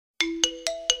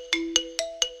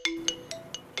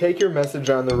Take your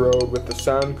message on the road with the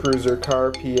Sound Cruiser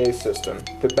Car PA System,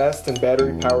 the best in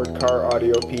battery-powered car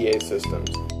audio PA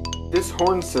systems. This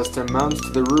horn system mounts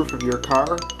to the roof of your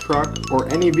car, truck, or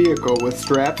any vehicle with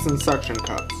straps and suction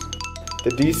cups. The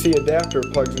DC adapter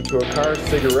plugs into a car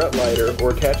cigarette lighter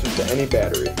or attaches to any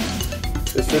battery.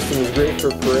 The system is great for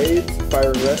parades,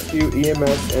 fire and rescue,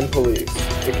 EMS, and police.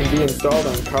 It can be installed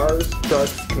on cars,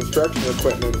 trucks, construction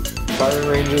equipment, firing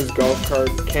ranges, golf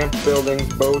carts, camp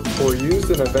buildings, boats, or used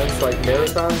in events like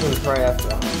marathons and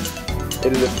triathlons.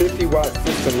 It is a 50-watt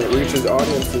system that reaches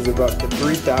audiences of up to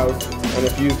 3,000, and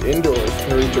if used indoors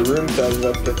can reach a room size of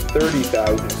up to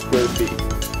 30,000 square feet.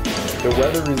 The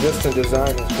weather-resistant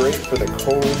design is great for the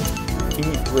cold,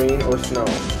 heat, rain, or snow.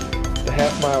 The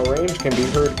half-mile range can be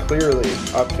heard clearly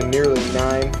up to nearly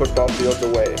 9 football fields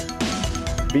away.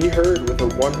 Be heard with a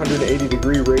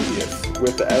 180-degree radius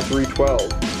with the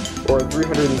S312, or a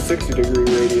 360-degree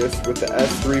radius with the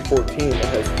S314 that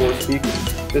has 4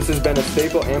 speakers. This has been a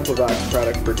staple AmpliVox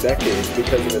product for decades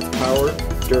because of its power,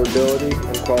 durability,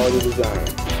 and quality design.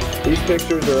 These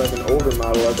pictures are of an older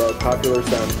model of our popular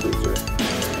Sound Cruiser.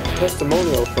 A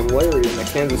testimonial from Larry in the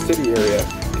Kansas City area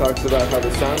talks about how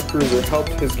the Sound Cruiser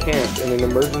helped his camp in an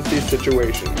emergency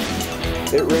situation.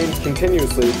 It rained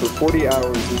continuously for 40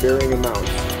 hours in varying amounts.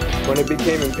 When it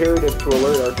became imperative to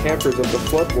alert our campers of the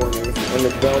flood warnings and the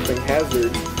developing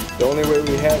hazards, the only way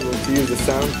we had was to use the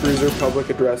Sound Cruiser public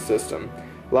address system.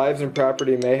 Lives and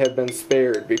property may have been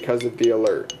spared because of the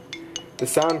alert. The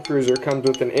Sound Cruiser comes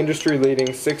with an industry-leading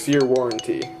 6-year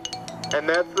warranty. And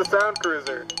that's the Sound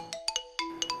Cruiser.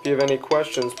 If you have any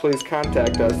questions, please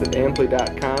contact us at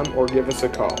ampli.com or give us a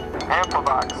call.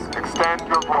 AmpliVox, extend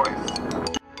your voice.